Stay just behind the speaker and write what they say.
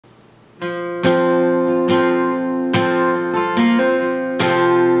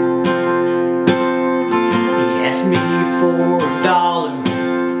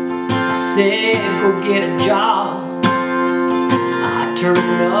get a job. I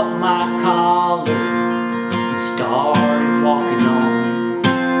turned up my collar and started walking on.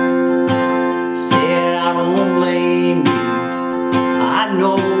 Said I don't blame you, I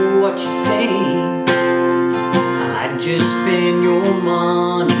know what you think. I'd just spend your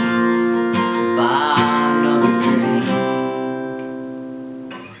money to buy another drink.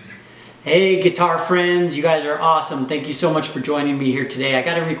 Hey guitar friends, you guys are awesome. Thank you so much for joining me here today. I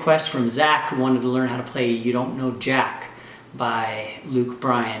got a request from Zach who wanted to learn how to play You Don't Know Jack by Luke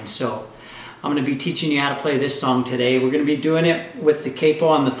Bryan. So I'm going to be teaching you how to play this song today. We're going to be doing it with the capo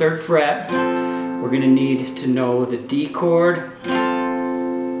on the 3rd fret. We're going to need to know the D chord,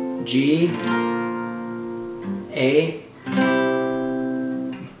 G, A,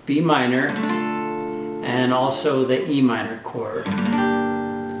 B minor, and also the E minor chord.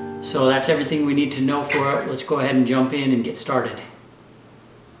 So that's everything we need to know for it. Let's go ahead and jump in and get started.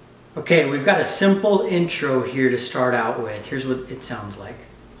 Okay, we've got a simple intro here to start out with. Here's what it sounds like.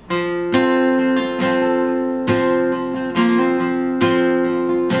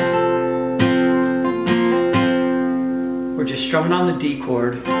 We're just strumming on the D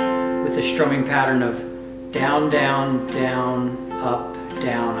chord with a strumming pattern of down, down, down, up,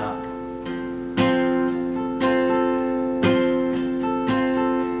 down, up.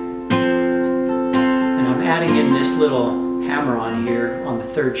 And I'm adding in this little hammer on here on the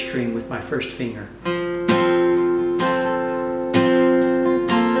 3rd string with my 1st finger.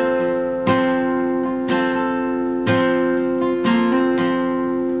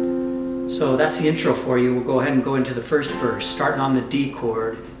 So that's the intro for you. We'll go ahead and go into the 1st verse, starting on the D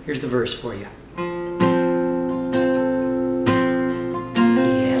chord. Here's the verse for you.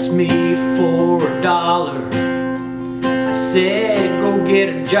 He asked me for $1. I said, go get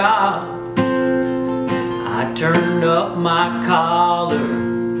a job. I turned up my collar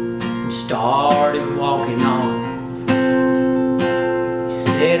and started walking off. He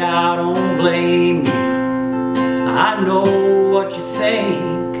said, I don't blame you, I know what you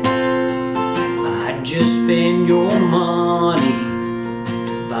think. I'd just spend your money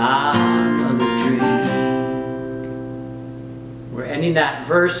to buy another drink. We're ending that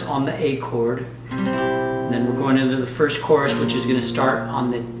verse on the A chord, and then we're going into the 1st chorus, which is going to start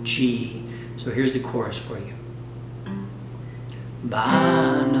on the G. So here's the chorus for you. Buy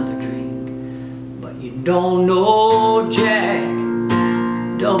another drink, but you don't know Jack.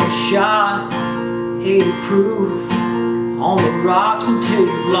 Double shot, 80 proof, on the rocks until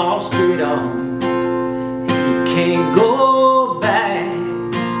you've lost it all. And you can't go back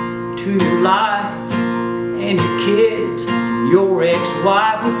to your life and your kids, your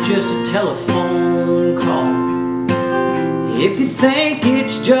ex-wife with just a telephone call. If you think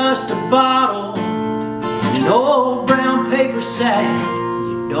it's just a bottle and an old brown paper sack,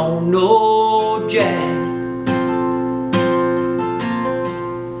 you don't know Jack.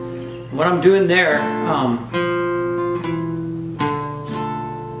 What I'm doing there,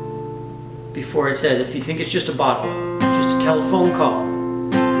 before it says, if you think it's just a bottle, just a telephone call,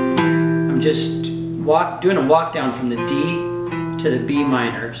 I'm just doing a walk down from the D to the B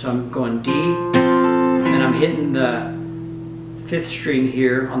minor. So I'm going D, and then I'm hitting the 5th string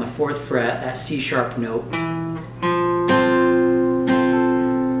here on the 4th fret, that C sharp note.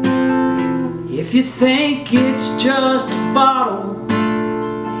 If you think it's just a bottle,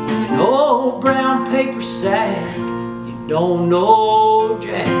 an old brown paper sack, you don't know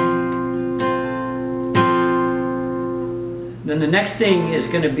Jack. Then the next thing is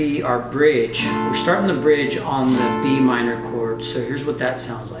going to be our bridge. We're starting the bridge on the B minor chord, so here's what that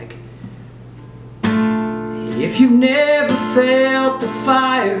sounds like. If you've never felt the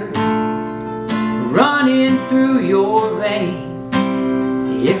fire running through your veins,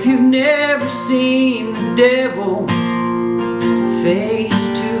 if you've never seen the devil face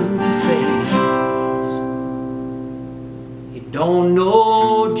to face, you don't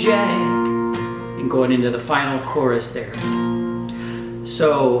know Jack. And going into the final chorus there.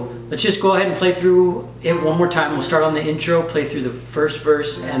 So let's just go ahead and play through it one more time. We'll start on the intro, play through the 1st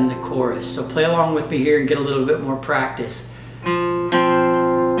verse and the chorus. So play along with me here and get a little bit more practice. He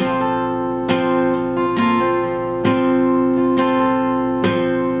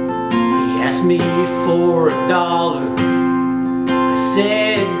asked me for $1. I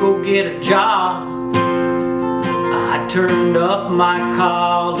said, go get a job. I turned up my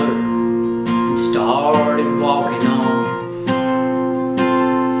collar and started walking on.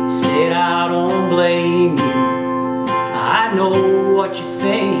 Said, I don't blame you, I know what you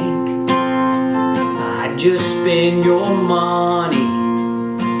think. I'd just spend your money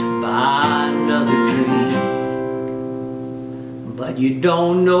to buy another drink. But you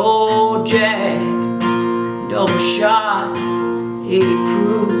don't know Jack, double shot, 80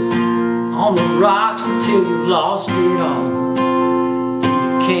 proof, on the rocks until you've lost it all.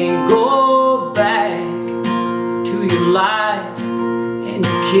 You can't go back to your life and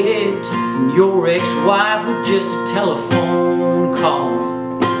your kids and your ex-wife with just a telephone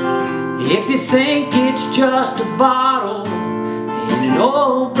call. If you think it's just a bottle in an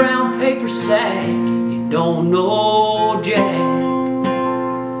old brown paper sack, you don't know jack.